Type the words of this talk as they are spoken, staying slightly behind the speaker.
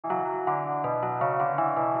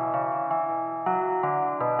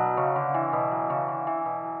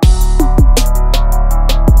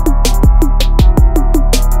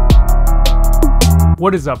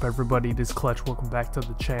What is up everybody, it is Clutch, welcome back to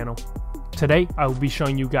the channel. Today I will be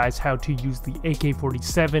showing you guys how to use the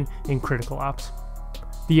AK47 in Critical Ops.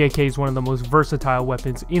 The AK is one of the most versatile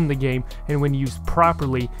weapons in the game, and when used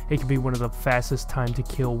properly, it can be one of the fastest time to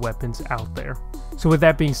kill weapons out there. So with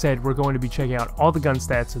that being said, we're going to be checking out all the gun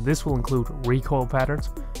stats, and this will include recoil patterns,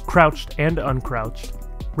 crouched and uncrouched,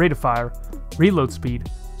 rate of fire, reload speed,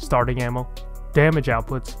 starting ammo, damage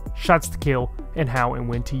outputs, shots to kill, and how and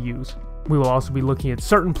when to use. We will also be looking at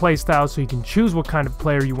certain playstyles so you can choose what kind of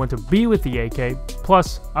player you want to be with the AK,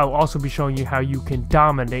 plus I will also be showing you how you can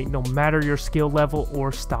dominate no matter your skill level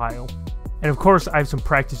or style. And of course I have some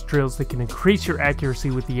practice drills that can increase your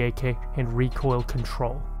accuracy with the AK and recoil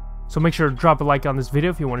control. So make sure to drop a like on this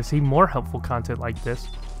video if you want to see more helpful content like this,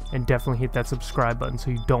 and definitely hit that subscribe button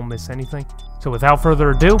so you don't miss anything. So without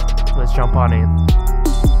further ado, let's jump on in.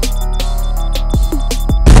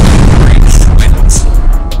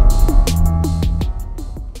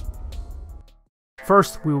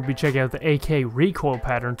 First, we will be checking out the AK recoil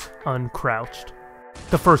patterns uncrouched.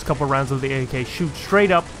 The first couple rounds of the AK shoot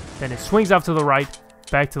straight up, then it swings off to the right,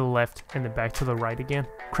 back to the left, and then back to the right again.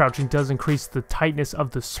 Crouching does increase the tightness of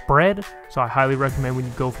the spread, so I highly recommend when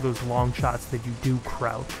you go for those long shots that you do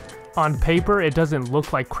crouch. On paper, it doesn't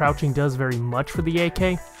look like crouching does very much for the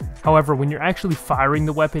AK. However, when you're actually firing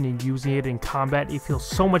the weapon and using it in combat, it feels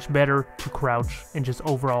so much better to crouch and just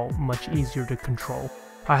overall much easier to control.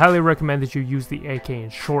 I highly recommend that you use the AK in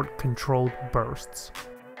short, controlled bursts.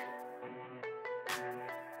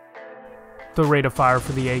 The rate of fire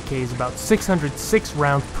for the AK is about 606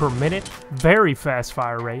 rounds per minute, very fast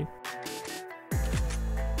fire rate.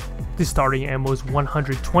 The starting ammo is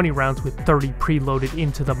 120 rounds with 30 preloaded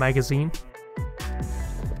into the magazine.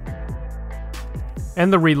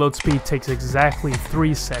 And the reload speed takes exactly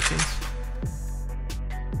 3 seconds.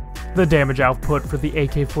 The damage output for the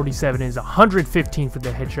AK-47 is 115 for the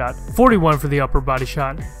headshot, 41 for the upper body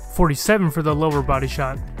shot, 47 for the lower body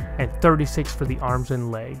shot, and 36 for the arms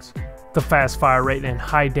and legs. The fast fire rate and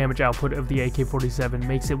high damage output of the AK-47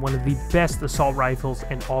 makes it one of the best assault rifles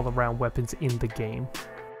and all-around weapons in the game.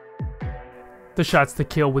 The shots to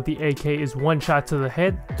kill with the AK is 1 shot to the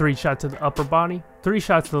head, 3 shots to the upper body, 3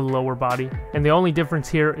 shots to the lower body, and the only difference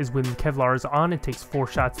here is when Kevlar is on, it takes 4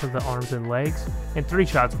 shots to the arms and legs, and 3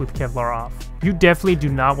 shots with Kevlar off. You definitely do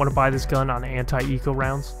not want to buy this gun on anti-eco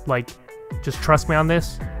rounds. Like, just trust me on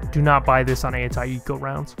this, do not buy this on anti-eco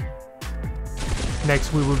rounds.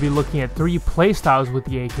 Next, we will be looking at 3 playstyles with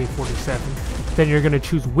the AK-47. Then you're going to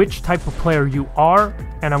choose which type of player you are,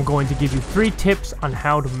 and I'm going to give you 3 tips on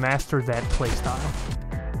how to master that playstyle.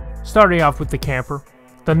 Starting off with the camper,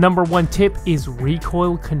 the number 1 tip is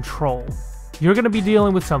recoil control. You're going to be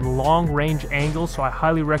dealing with some long range angles, so I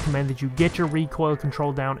highly recommend that you get your recoil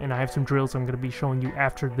control down, and I have some drills I'm going to be showing you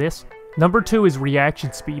after this. Number 2 is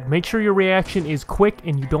reaction speed. Make sure your reaction is quick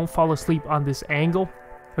and you don't fall asleep on this angle.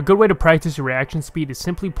 A good way to practice your reaction speed is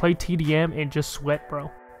simply play TDM and just sweat, bro.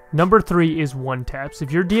 Number 3 is one-taps.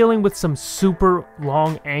 If you're dealing with some super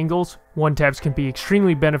long angles, one-taps can be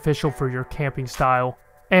extremely beneficial for your camping style,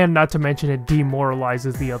 and not to mention it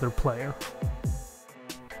demoralizes the other player.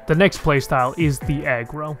 The next playstyle is the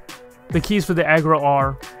aggro. The keys for the aggro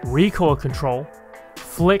are recoil control,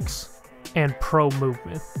 flicks, and pro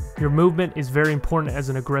movement. Your movement is very important as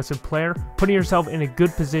an aggressive player, putting yourself in a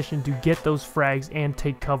good position to get those frags and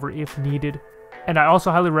take cover if needed. And I also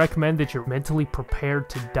highly recommend that you're mentally prepared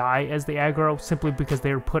to die as the aggro, simply because they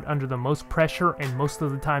are put under the most pressure, and most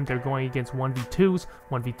of the time they're going against 1v2s,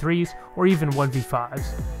 1v3s, or even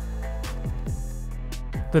 1v5s.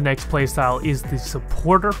 The next playstyle is the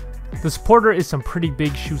supporter. The supporter is some pretty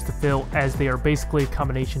big shoes to fill, as they are basically a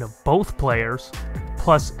combination of both players,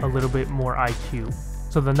 plus a little bit more IQ.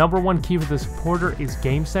 So the number 1 key for the supporter is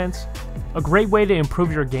game sense. A great way to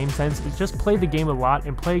improve your game sense is just play the game a lot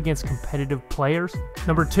and play against competitive players.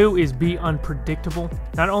 Number 2 is be unpredictable.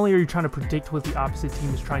 Not only are you trying to predict what the opposite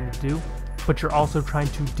team is trying to do, but you're also trying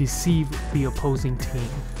to deceive the opposing team.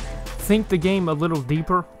 Think the game a little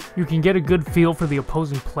deeper. You can get a good feel for the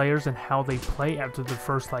opposing players and how they play after the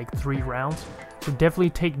first like 3 rounds. So definitely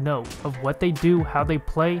take note of what they do, how they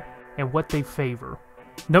play, and what they favor.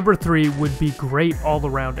 Number 3 would be great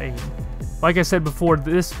all-around aim. Like I said before,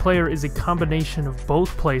 this player is a combination of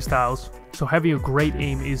both playstyles, so having a great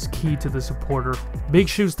aim is key to the supporter. Big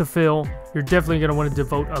shoes to fill, you're definitely going to want to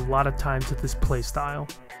devote a lot of time to this playstyle.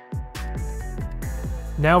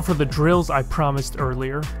 Now for the drills I promised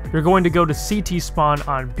earlier. You're going to go to CT spawn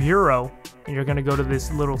on Bureau, and you're going to go to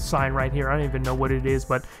this little sign right here. I don't even know what it is,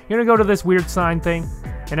 but you're going to go to this weird sign thing.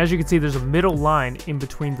 And as you can see, there's a middle line in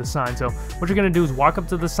between the sign. So what you're going to do is walk up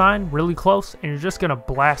to the sign really close, and you're just going to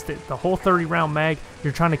blast it. The whole 30 round mag,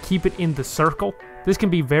 you're trying to keep it in the circle. This can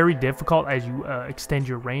be very difficult as you extend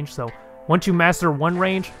your range. So once you master one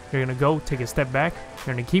range, you're going to go take a step back,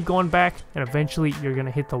 you're going to keep going back, and eventually you're going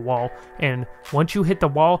to hit the wall. And once you hit the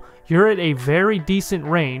wall, you're at a very decent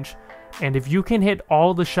range. And if you can hit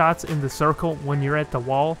all the shots in the circle when you're at the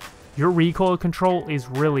wall, your recoil control is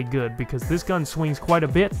really good, because this gun swings quite a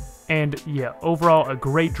bit. And yeah, overall a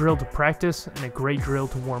great drill to practice and a great drill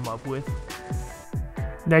to warm up with.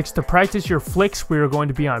 Next, to practice your flicks, we are going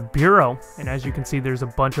to be on Bureau, and as you can see, there's a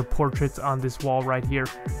bunch of portraits on this wall right here.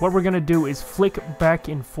 What we're going to do is flick back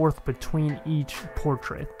and forth between each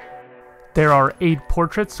portrait. There are 8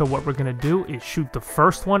 portraits, so what we're going to do is shoot the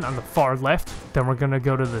first one on the far left, then we're going to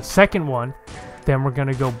go to the second one, then we're going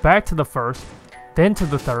to go back to the first, then to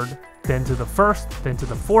the third, then to the first, then to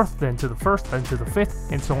the fourth, then to the first, then to the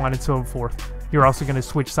fifth, and so on and so forth. You're also going to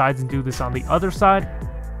switch sides and do this on the other side.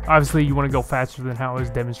 Obviously, you want to go faster than how I was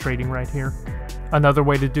demonstrating right here. Another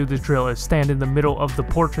way to do this drill is stand in the middle of the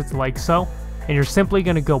portraits like so, and you're simply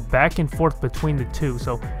going to go back and forth between the two.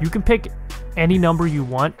 So you can pick any number you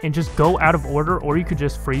want and just go out of order, or you could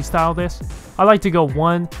just freestyle this. I like to go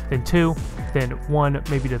 1, then 2, then 1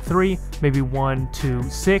 maybe to 3, maybe 1 to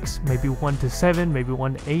 6, maybe 1 to 7, maybe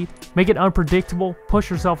 1 to 8. Make it unpredictable, push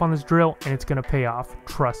yourself on this drill, and it's going to pay off,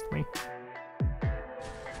 trust me.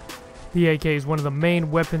 The AK is one of the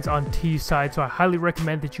main weapons on T's side, so I highly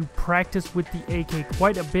recommend that you practice with the AK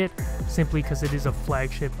quite a bit, simply because it is a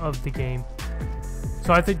flagship of the game.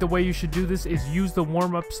 So I think the way you should do this is use the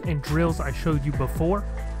warm-ups and drills I showed you before.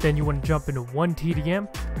 Then you want to jump into one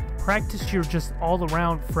TDM, practice your just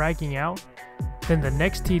all-around fragging out. Then the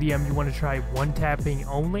next TDM you want to try one tapping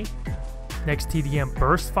only. Next TDM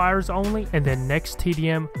burst fires only, and then next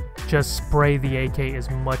TDM just spray the AK as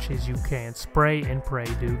much as you can. Spray and pray,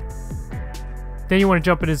 dude. Then you want to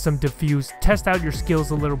jump into some diffuse, test out your skills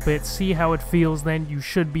a little bit, see how it feels. Then you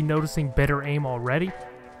should be noticing better aim already.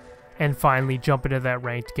 And finally jump into that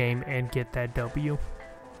ranked game and get that W.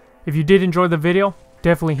 If you did enjoy the video,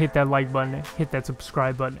 definitely hit that like button, hit that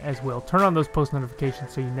subscribe button as well. Turn on those post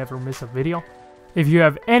notifications so you never miss a video. If you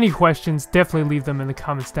have any questions, definitely leave them in the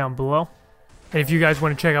comments down below. And if you guys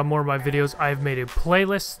want to check out more of my videos, I have made a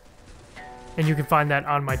playlist, and you can find that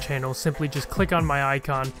on my channel. Simply just click on my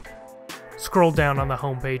icon, scroll down on the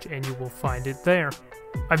homepage, and you will find it there.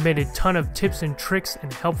 I've made a ton of tips and tricks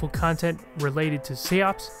and helpful content related to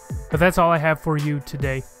COPS, but that's all I have for you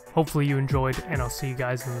today. Hopefully you enjoyed, and I'll see you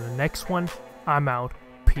guys in the next one. I'm out.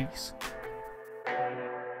 Peace.